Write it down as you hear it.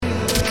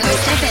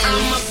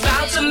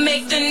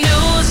make the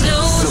news,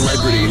 news.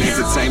 Celebrity and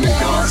entertainment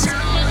gossip.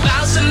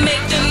 About to make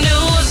the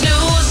news,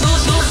 news,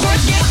 news,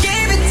 news. You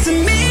gave it to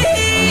me.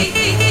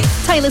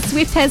 Taylor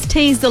Swift has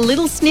teased a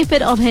little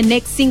snippet of her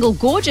next single,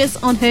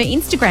 Gorgeous, on her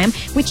Instagram,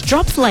 which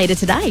drops later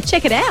today.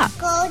 Check it out.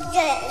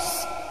 Gorgeous.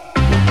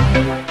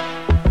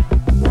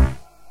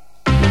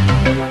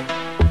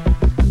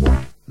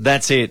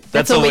 That's it.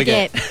 That's all we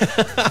get.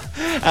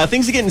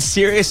 Things are getting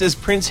serious as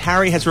Prince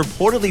Harry has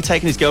reportedly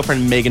taken his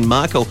girlfriend Meghan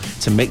Markle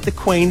to meet the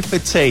Queen for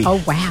tea. Oh,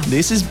 wow.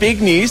 This is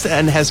big news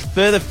and has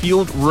further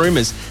fueled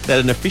rumours that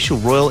an official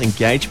royal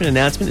engagement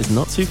announcement is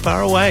not too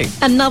far away.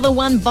 Another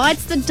one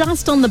bites the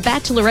dust on The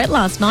Bachelorette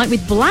last night,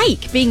 with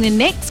Blake being the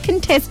next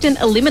contestant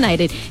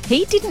eliminated.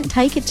 He didn't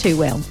take it too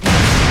well.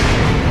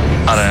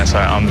 I don't know,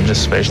 sorry, I'm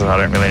just speechless. I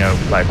don't really know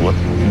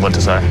what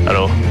to say at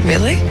all.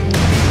 Really?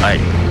 I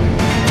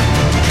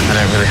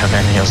don't really have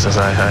anything else to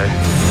say. Hey,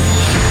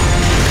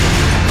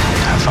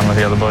 have fun with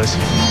the other boys.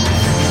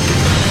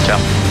 Ciao.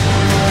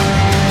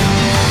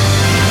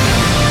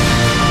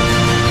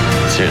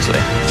 Seriously.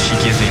 She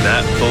gives me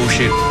that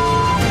bullshit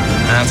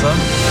answer.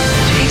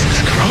 Jesus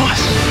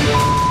Christ.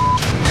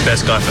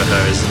 Best guy for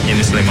her is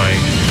in this limo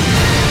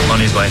on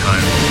his way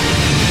home.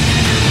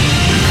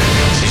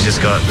 She's just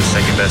got the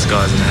second best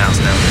guys in the house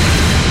now.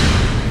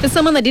 For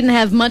someone that didn't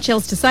have much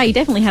else to say, he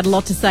definitely had a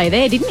lot to say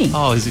there, didn't he?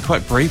 Oh, is it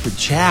quite brief with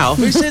ciao?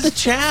 Who says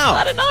ciao?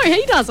 I don't know,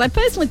 he does. I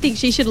personally think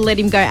she should have let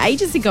him go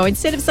ages ago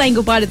instead of saying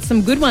goodbye to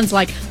some good ones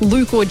like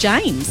Luke or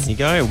James. There you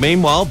go.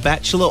 Meanwhile,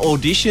 Bachelor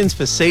auditions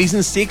for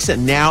Season 6 are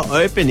now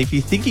open. If you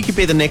think you could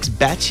be the next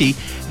Batchie,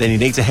 then you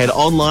need to head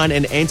online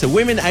and enter.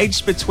 Women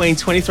aged between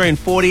 23 and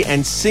 40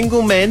 and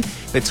single men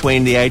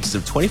between the ages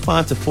of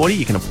 25 to 40.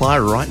 You can apply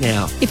right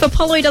now. If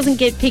Apollo doesn't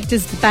get picked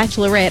as the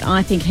Bachelorette,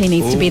 I think he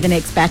needs to be the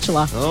next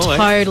Bachelor. Oh,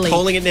 totally.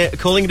 Calling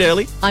it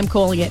early. I'm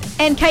calling it.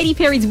 And Katy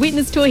Perry's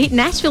Witness Tour hit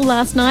Nashville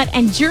last night,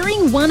 and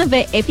during one of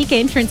her epic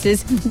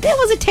entrances, there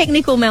was a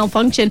technical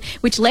malfunction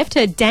which left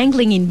her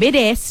dangling in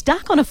midair,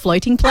 stuck on a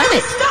floating planet.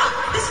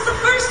 Stop! This is the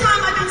first time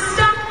I've been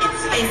stuck in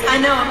space.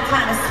 I know I'm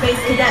kind of a space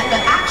cadet,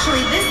 but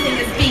actually this thing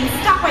is being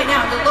stuck right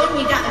now. They're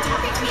loading me down and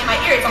talking to me in my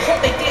ear. It's a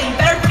whole big deal. You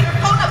better pick your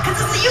phone up because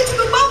it's a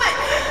YouTube moment.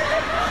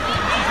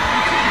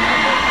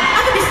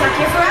 I could be stuck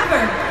here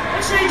forever.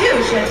 What should I do?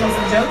 Should I tell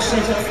some jokes?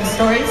 Should I tell some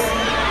stories?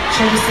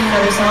 Should I just sing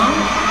another song?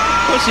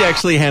 Well, she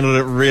actually handled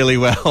it really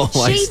well.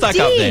 She stuck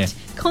did. up there.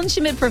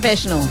 Consummate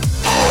professional.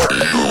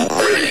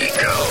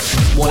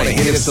 Want to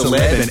hear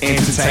celeb and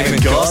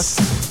entertainment goss?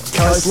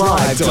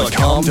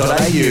 Coastlive.com.au.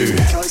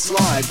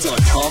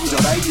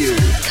 Coastlive.com.au.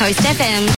 Coast FM.